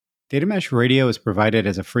Data Mesh Radio is provided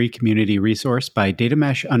as a free community resource by Data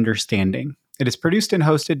Mesh Understanding. It is produced and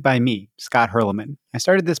hosted by me, Scott Hurleman. I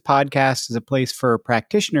started this podcast as a place for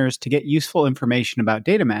practitioners to get useful information about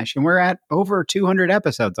data mesh, and we're at over 200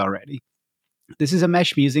 episodes already. This is a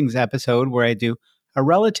Mesh Musings episode where I do a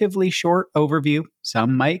relatively short overview,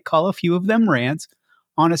 some might call a few of them rants,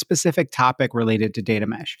 on a specific topic related to data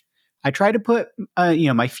mesh. I try to put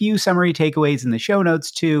my few summary takeaways in the show notes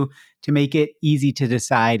too, to make it easy to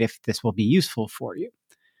decide if this will be useful for you.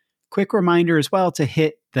 Quick reminder as well to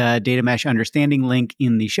hit the Data Mesh Understanding link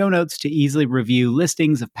in the show notes to easily review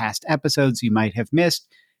listings of past episodes you might have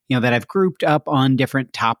missed, that I've grouped up on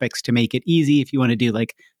different topics to make it easy if you want to do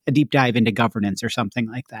like a deep dive into governance or something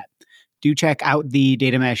like that. Do check out the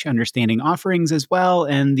Data Mesh Understanding offerings as well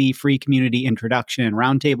and the free community introduction and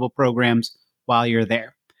roundtable programs while you're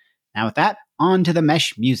there. Now with that, on to the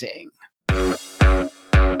Mesh Musing.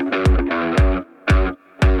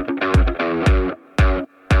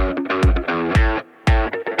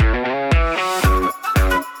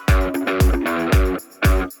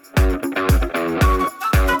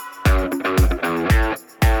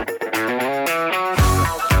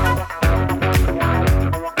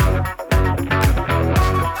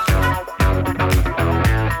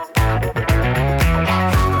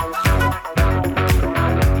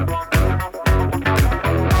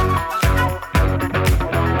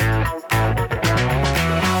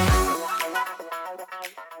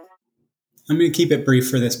 I'm going to keep it brief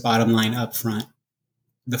for this bottom line up front.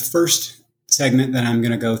 The first segment that I'm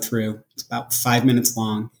going to go through, it's about 5 minutes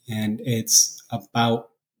long, and it's about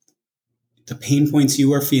the pain points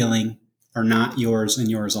you are feeling are not yours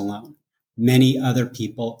and yours alone. Many other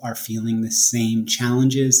people are feeling the same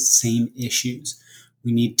challenges, same issues.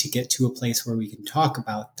 We need to get to a place where we can talk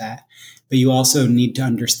about that, but you also need to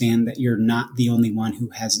understand that you're not the only one who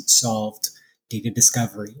hasn't solved data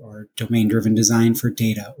discovery or domain-driven design for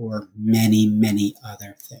data or many, many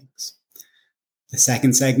other things. The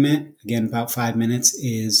second segment, again, about 5 minutes,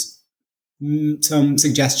 is some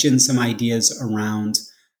suggestions, some ideas around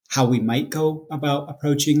how we might go about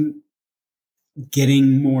approaching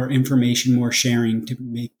getting more information, more sharing to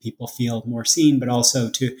make people feel more seen, but also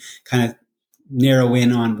to kind of narrow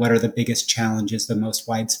in on what are the biggest challenges, the most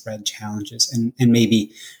widespread challenges, and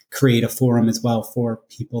maybe create a forum as well for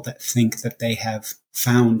people that think that they have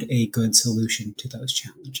found a good solution to those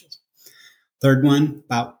challenges. Third one,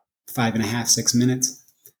 about 5.5, 6 minutes.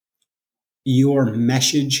 Your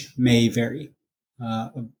message may vary.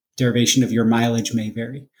 A derivation of your mileage may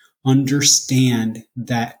vary. Understand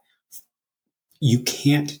that you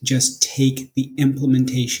can't just take the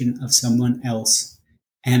implementation of someone else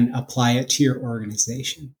and apply it to your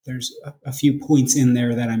organization. There's a few points in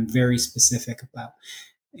there that I'm very specific about,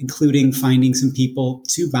 including finding some people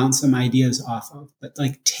to bounce some ideas off of, but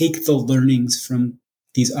like take the learnings from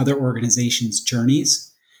these other organizations'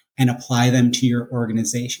 journeys and apply them to your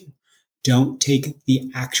organization. Don't take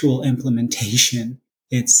the actual implementation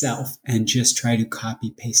itself and just try to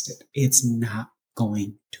copy paste it. It's not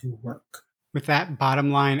going to work. With that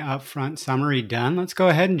bottom line upfront summary done, let's go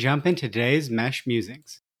ahead and jump into today's Mesh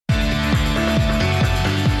Musings.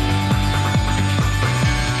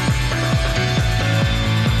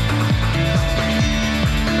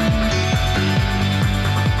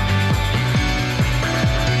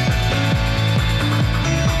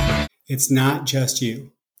 It's not just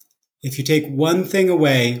you. If you take one thing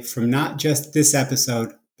away from not just this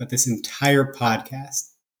episode, but this entire podcast,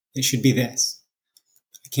 it should be this.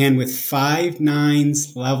 I can, with 5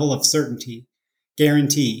 nines level of certainty,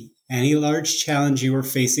 guarantee any large challenge you are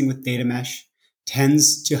facing with data mesh,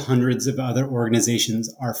 tens to hundreds of other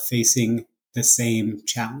organizations are facing the same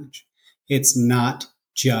challenge. It's not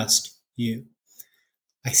just you.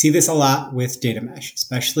 I see this a lot with data mesh,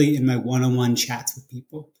 especially in my one-on-one chats with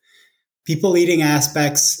people. People leading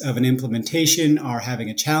aspects of an implementation are having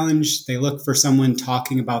a challenge. They look for someone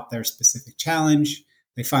talking about their specific challenge.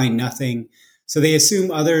 They find nothing. So they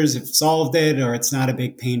assume others have solved it or it's not a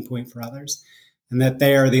big pain point for others and that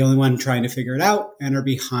they are the only one trying to figure it out and are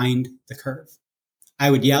behind the curve.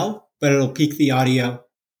 I would yell, but it'll peak the audio.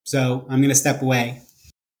 So I'm going to step away.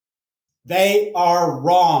 They are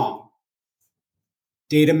wrong.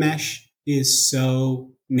 Data mesh is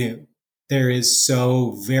so new. There is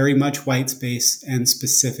so very much white space and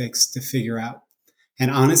specifics to figure out. And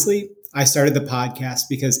honestly, I started the podcast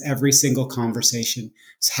because every single conversation I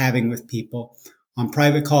was having with people on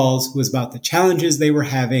private calls was about the challenges they were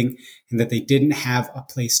having and that they didn't have a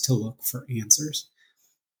place to look for answers.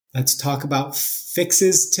 Let's talk about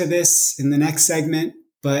fixes to this in the next segment,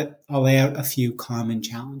 but I'll lay out a few common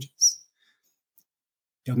challenges.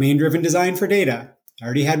 Domain-driven design for data. I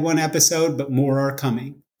already had one episode, but more are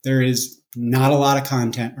coming. There is not a lot of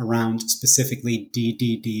content around specifically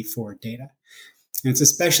DDD for data. And it's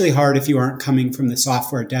especially hard if you aren't coming from the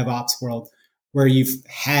software DevOps world where you've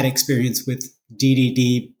had experience with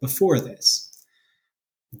DDD before this.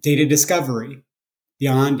 Data discovery.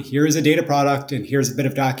 Beyond here is a data product and here's a bit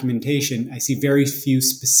of documentation, I see very few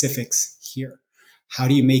specifics here. How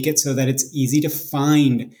do you make it so that it's easy to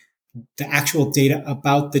find the actual data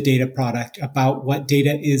about the data product, about what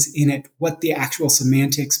data is in it, what the actual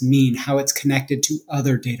semantics mean, how it's connected to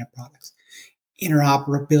other data products,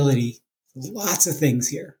 interoperability, lots of things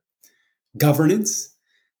here. Governance.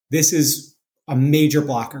 This is a major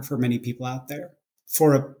blocker for many people out there.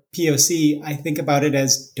 For a POC, I think about it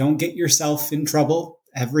as don't get yourself in trouble.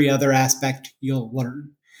 Every other aspect you'll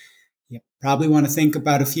learn. You probably want to think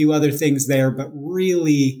about a few other things there, but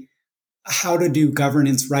really how to do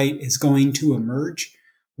governance right is going to emerge.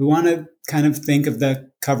 We want to kind of think of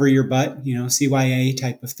the cover your butt, CYA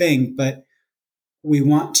type of thing, but we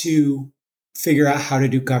want to figure out how to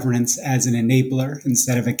do governance as an enabler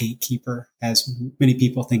instead of a gatekeeper, as many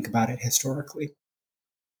people think about it historically.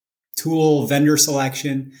 Tool, vendor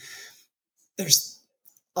selection. There's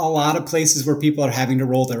a lot of places where people are having to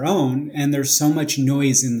roll their own, and there's so much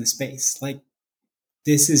noise in the space. Like,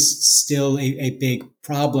 this is still a big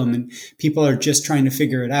problem, and people are just trying to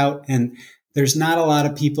figure it out. And there's not a lot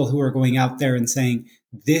of people who are going out there and saying,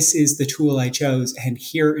 this is the tool I chose, and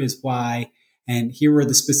here is why, and here are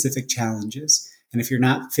the specific challenges. And if you're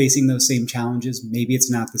not facing those same challenges, maybe it's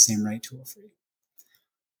not the same right tool for you.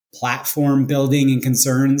 Platform building and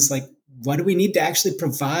concerns, like what do we need to actually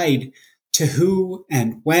provide to who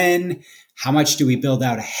and when? How much do we build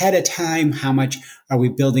out ahead of time? How much are we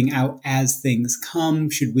building out as things come?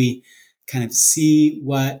 Should we kind of see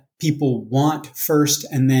what people want first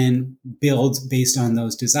and then build based on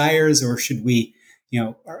those desires? Or should we,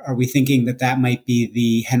 are we thinking that might be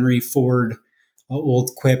the Henry Ford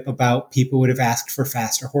old quip about people would have asked for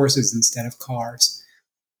faster horses instead of cars?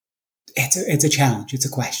 It's a challenge. It's a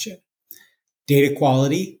question. Data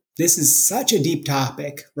quality. This is such a deep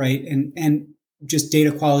topic, right? And just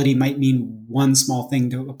data quality might mean one small thing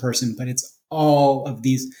to a person, but it's all of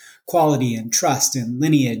these quality and trust and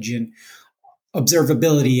lineage and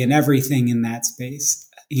observability and everything in that space.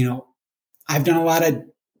 I've done a lot of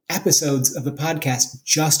episodes of the podcast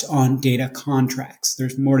just on data contracts.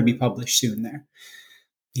 There's more to be published soon there.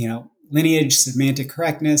 Lineage, semantic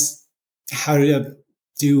correctness, how to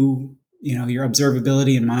do your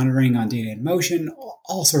observability and monitoring on data in motion,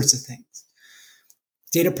 all sorts of things.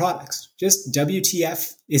 Data products, just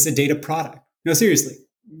WTF is a data product. No, seriously,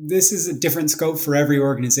 this is a different scope for every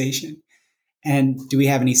organization. And do we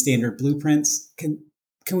have any standard blueprints? Can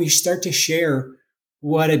we start to share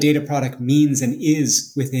what a data product means and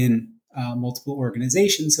is within multiple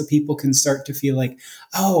organizations so people can start to feel like,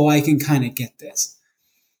 oh, I can kind of get this.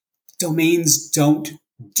 Domains don't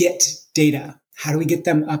get data. How do we get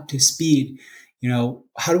them up to speed?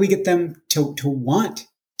 How do we get them to want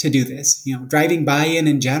to do this? Driving buy-in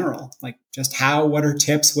in general, like just what are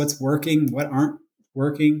tips, what's working, what aren't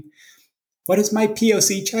working? What is my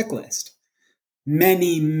POC checklist?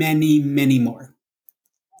 Many, many, many more.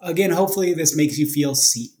 Again, hopefully this makes you feel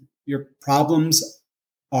seen. Your problems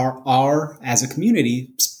are as a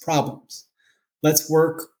community, problems. Let's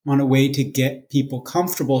work on a way to get people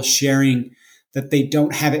comfortable sharing that they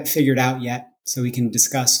don't have it figured out yet, so we can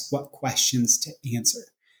discuss what questions to answer.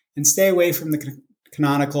 And stay away from the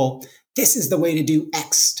canonical, this is the way to do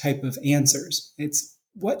X type of answers. It's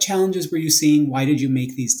what challenges were you seeing? Why did you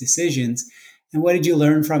make these decisions? And what did you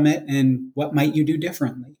learn from it? And what might you do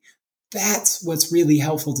differently? That's what's really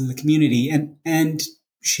helpful to the community, and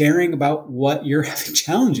sharing about what you're having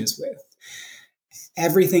challenges with.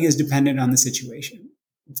 Everything is dependent on the situation.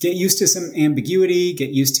 Get used to some ambiguity,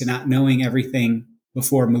 get used to not knowing everything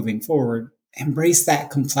before moving forward. Embrace that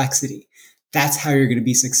complexity. That's how you're going to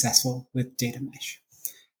be successful with data mesh.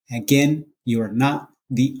 Again, you are not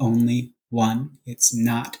the only one. It's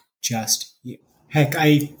not just you. Heck,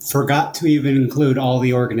 I forgot to even include all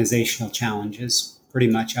the organizational challenges pretty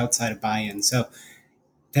much outside of buy-in. So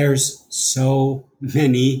there's so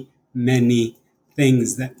many, many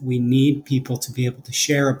things that we need people to be able to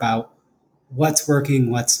share about what's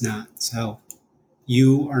working, what's not. So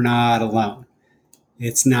you are not alone.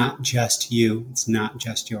 It's not just you. It's not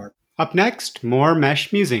just your. Up next, more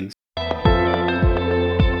Mesh Musings.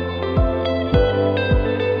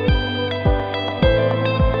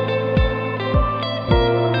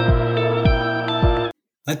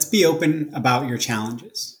 Let's be open about your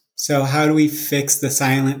challenges. So how do we fix the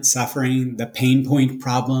silent suffering, the pain point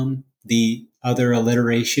problem, the other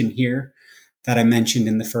alliteration here? that I mentioned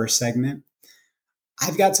in the first segment.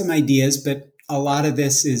 I've got some ideas, but a lot of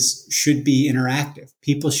this should be interactive.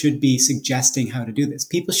 People should be suggesting how to do this.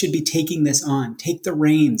 People should be taking this on, take the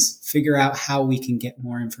reins, figure out how we can get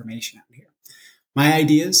more information out here. My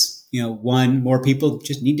ideas, one, more people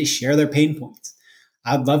just need to share their pain points.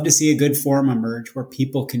 I'd love to see a good forum emerge where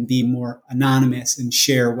people can be more anonymous and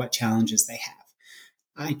share what challenges they have.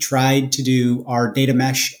 I tried to do our data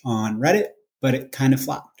mesh on Reddit, but it kind of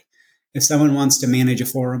flopped. If someone wants to manage a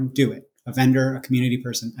forum, do it. A vendor, a community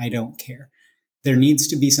person, I don't care. There needs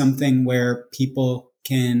to be something where people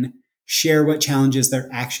can share what challenges they're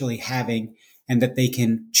actually having and that they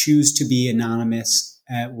can choose to be anonymous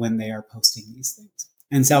when they are posting these things.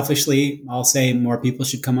 And selfishly, I'll say more people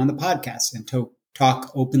should come on the podcast and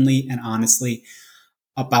talk openly and honestly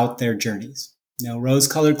about their journeys. No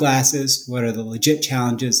rose-colored glasses. What are the legit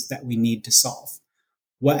challenges that we need to solve?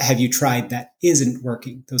 What have you tried that isn't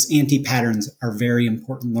working? Those anti-patterns are very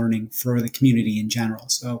important learning for the community in general.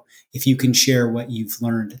 So if you can share what you've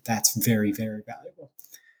learned, that's very, very valuable.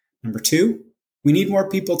 Number 2, we need more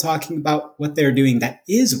people talking about what they're doing that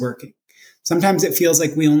is working. Sometimes it feels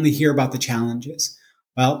like we only hear about the challenges.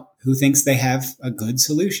 Well, who thinks they have a good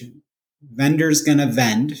solution? Vendors going to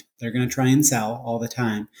vend. They're going to try and sell all the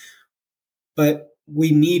time. But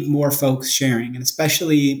we need more folks sharing, and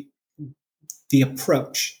especially the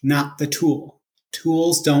approach, not the tool.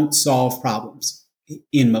 Tools don't solve problems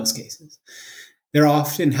in most cases. They're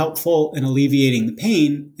often helpful in alleviating the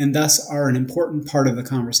pain and thus are an important part of the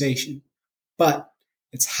conversation. But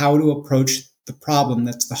it's how to approach the problem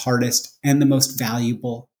that's the hardest and the most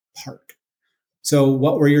valuable part. So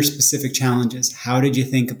what were your specific challenges? How did you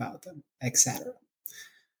think about them, etc.?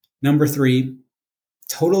 Number 3,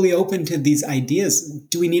 totally open to these ideas.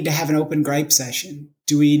 Do we need to have an open gripe session?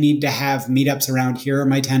 Do we need to have meetups around here are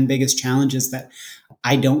my 10 biggest challenges that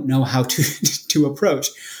I don't know how to approach?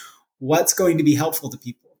 What's going to be helpful to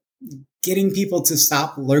people? Getting people to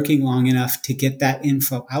stop lurking long enough to get that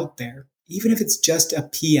info out there, even if it's just a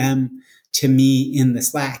PM to me in the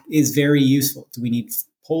Slack, is very useful. Do we need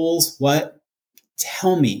polls? What?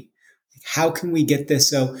 Tell me. How can we get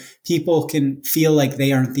this so people can feel like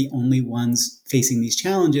they aren't the only ones facing these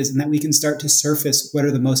challenges and that we can start to surface what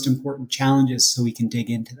are the most important challenges so we can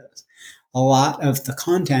dig into those? A lot of the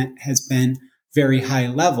content has been very high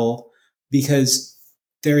level because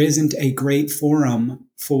there isn't a great forum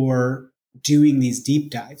for doing these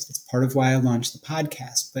deep dives. It's part of why I launched the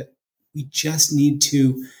podcast, but we just need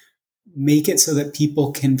to make it so that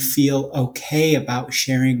people can feel okay about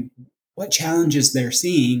sharing what challenges they're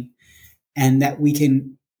seeing, and that we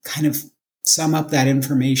can kind of sum up that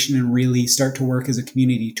information and really start to work as a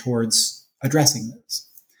community towards addressing those.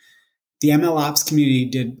 The MLOps community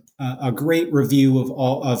did a great review of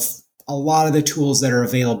a lot of the tools that are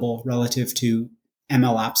available relative to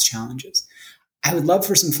MLOps challenges. I would love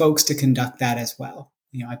for some folks to conduct that as well.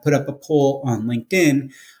 I put up a poll on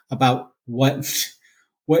LinkedIn about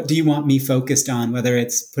what do you want me focused on, whether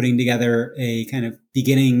it's putting together a kind of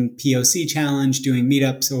beginning POC challenge, doing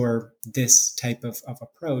meetups, or this type of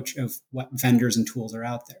approach of what vendors and tools are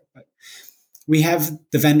out there. But we have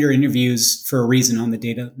the vendor interviews for a reason on the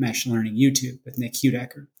Data Mesh Learning YouTube with Nick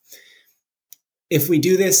Hudecker. If we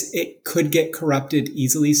do this, it could get corrupted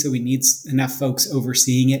easily, so we need enough folks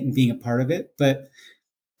overseeing it and being a part of it. But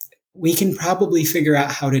we can probably figure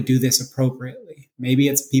out how to do this appropriately. Maybe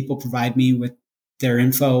it's people provide me with their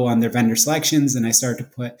info on their vendor selections and I start to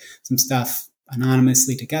put some stuff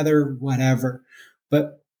anonymously together, whatever.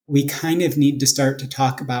 But we kind of need to start to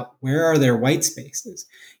talk about where are their white spaces.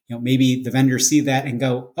 Maybe the vendors see that and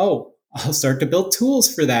go, oh, I'll start to build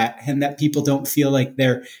tools for that, and that people don't feel like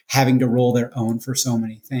they're having to roll their own for so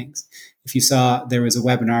many things. If you saw, there was a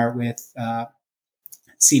webinar with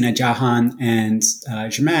Sina Jahan and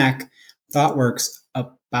Zhamak, ThoughtWorks,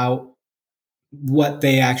 about what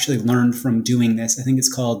they actually learned from doing this. I think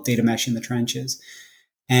it's called Data Mesh in the Trenches.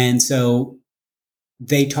 And so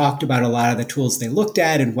they talked about a lot of the tools they looked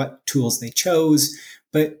at and what tools they chose,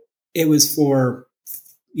 but it was for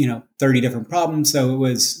 30 different problems. So it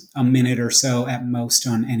was a minute or so at most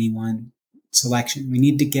on any one selection. We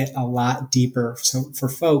need to get a lot deeper for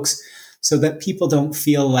folks so that people don't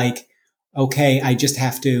feel like, okay, I just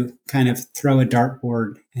have to kind of throw a dart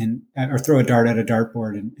at a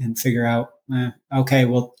dartboard and figure out, okay,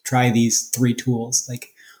 we'll try these 3 tools.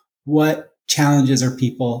 Like, what challenges are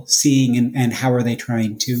people seeing and how are they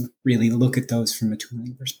trying to really look at those from a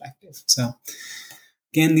tooling perspective? So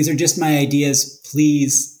again, these are just my ideas.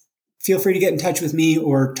 Please feel free to get in touch with me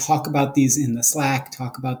or talk about these in the Slack,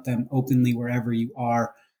 talk about them openly wherever you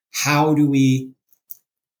are. How do we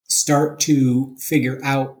start to figure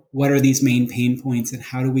out what are these main pain points and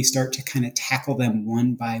how do we start to kind of tackle them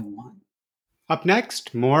one by one. Up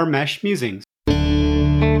next, more Mesh Musings.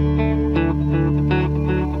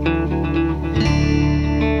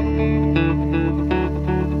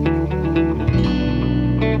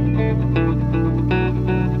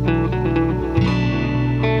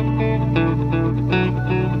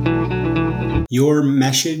 Your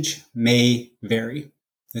message may vary.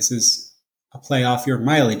 This is a play off your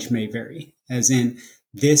mileage may vary, as in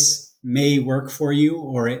this may work for you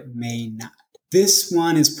or it may not. This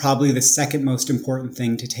one is probably the second most important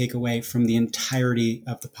thing to take away from the entirety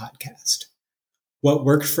of the podcast. What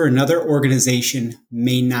worked for another organization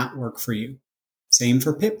may not work for you. Same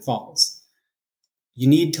for pitfalls. You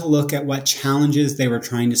need to look at what challenges they were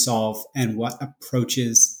trying to solve and what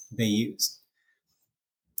approaches they used.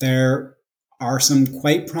 There are some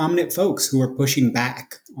quite prominent folks who are pushing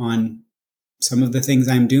back on some of the things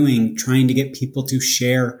I'm doing, trying to get people to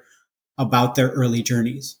share about their early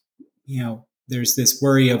journeys. There's this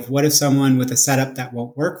worry of what if someone with a setup that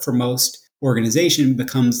won't work for most organization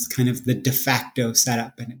becomes kind of the de facto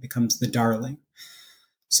setup and it becomes the darling.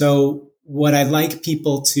 So what I'd like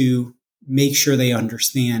people to make sure they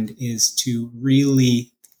understand is to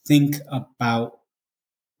really think about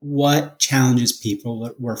what challenges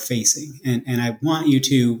people were facing. And I want you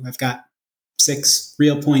to, I've got 6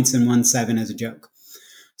 real points and 1 7 as a joke.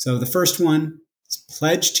 So the first one is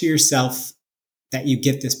pledge to yourself that you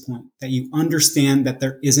get this point, that you understand that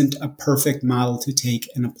there isn't a perfect model to take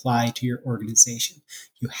and apply to your organization.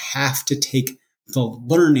 You have to take the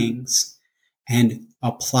learnings and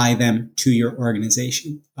apply them to your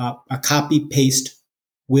organization. A copy paste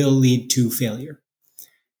will lead to failure.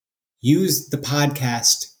 Use the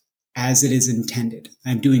podcast as it is intended.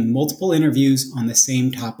 I'm doing multiple interviews on the same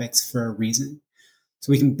topics for a reason.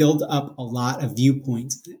 So we can build up a lot of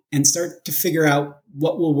viewpoints and start to figure out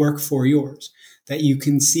what will work for yours. That you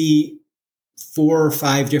can see 4 or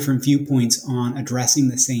 5 different viewpoints on addressing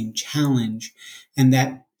the same challenge, and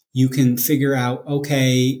that you can figure out,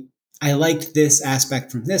 okay, I liked this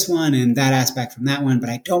aspect from this one and that aspect from that one, but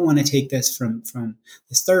I don't want to take this from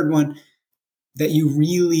this third one. That you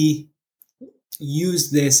really use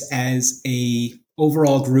this as a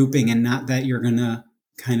overall grouping and not that you're going to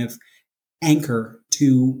kind of anchor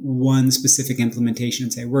to one specific implementation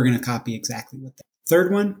and say, we're going to copy exactly what that.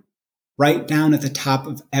 Third one, write down at the top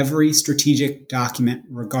of every strategic document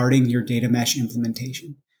regarding your data mesh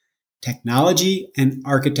implementation. Technology and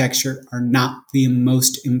architecture are not the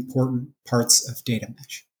most important parts of data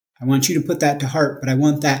mesh. I want you to put that to heart, but I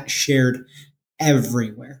want that shared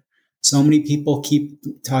everywhere. So many people keep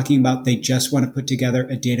talking about they just want to put together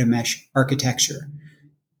a data mesh architecture.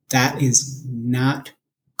 That is not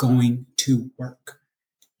going to work.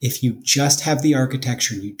 If you just have the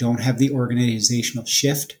architecture and you don't have the organizational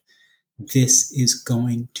shift, this is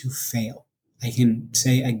going to fail. I can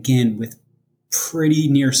say again with pretty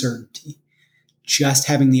near certainty, just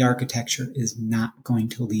having the architecture is not going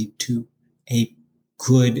to lead to a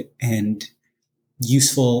good and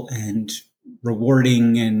useful and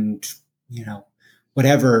rewarding and,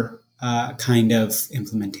 whatever kind of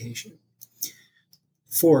implementation.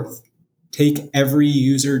 Fourth, take every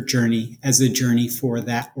user journey as a journey for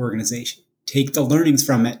that organization. Take the learnings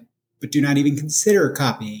from it, but do not even consider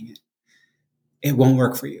copying it. It won't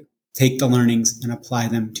work for you. Take the learnings and apply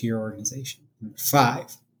them to your organization.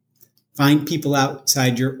 5, find people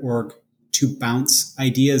outside your org to bounce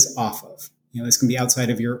ideas off of. This can be outside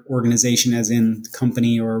of your organization as in the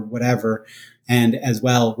company or whatever, and as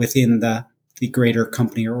well within the greater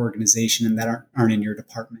company or organization and that aren't in your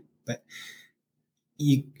department. But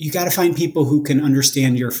you got to find people who can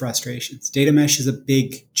understand your frustrations. Data mesh is a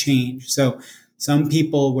big change. So some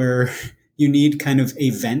people where you need kind of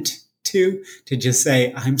a vent to just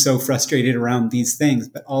say, I'm so frustrated around these things,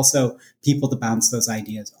 but also people to bounce those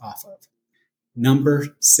ideas off of. Number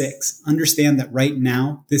 6, understand that right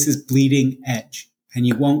now, this is bleeding edge and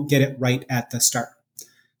you won't get it right at the start.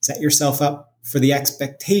 Set yourself up for the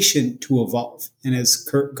expectation to evolve. And as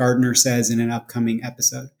Kurt Gardner says in an upcoming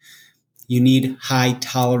episode, you need high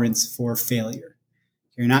tolerance for failure.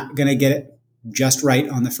 You're not going to get it just right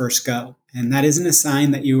on the first go. And that isn't a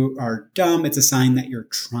sign that you are dumb. It's a sign that you're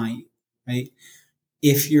trying, right?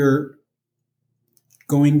 If you're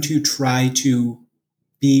going to try to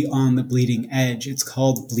be on the bleeding edge, it's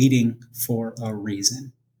called bleeding for a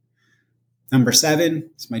reason. Number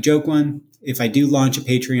 7, it's my joke one. If I do launch a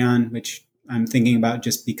Patreon, which I'm thinking about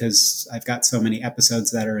just because I've got so many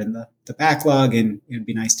episodes that are in the backlog and it'd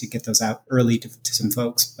be nice to get those out early to some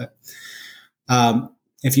folks. But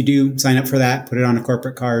if you do sign up for that, put it on a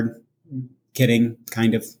corporate card. Kidding,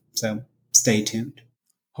 kind of. So stay tuned.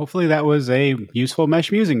 Hopefully that was a useful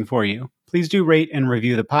mesh musing for you. Please do rate and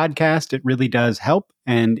review the podcast. It really does help.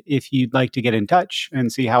 And if you'd like to get in touch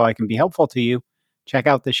and see how I can be helpful to you, check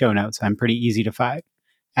out the show notes. I'm pretty easy to find.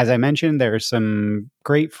 As I mentioned, there are some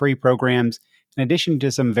great free programs in addition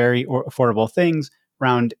to some very affordable things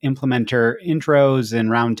around implementer intros and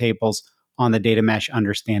roundtables on the Data Mesh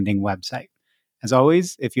Understanding website. As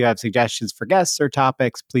always, if you have suggestions for guests or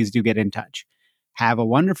topics, please do get in touch. Have a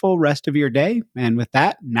wonderful rest of your day. And with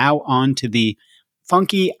that, now on to the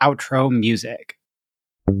funky outro music.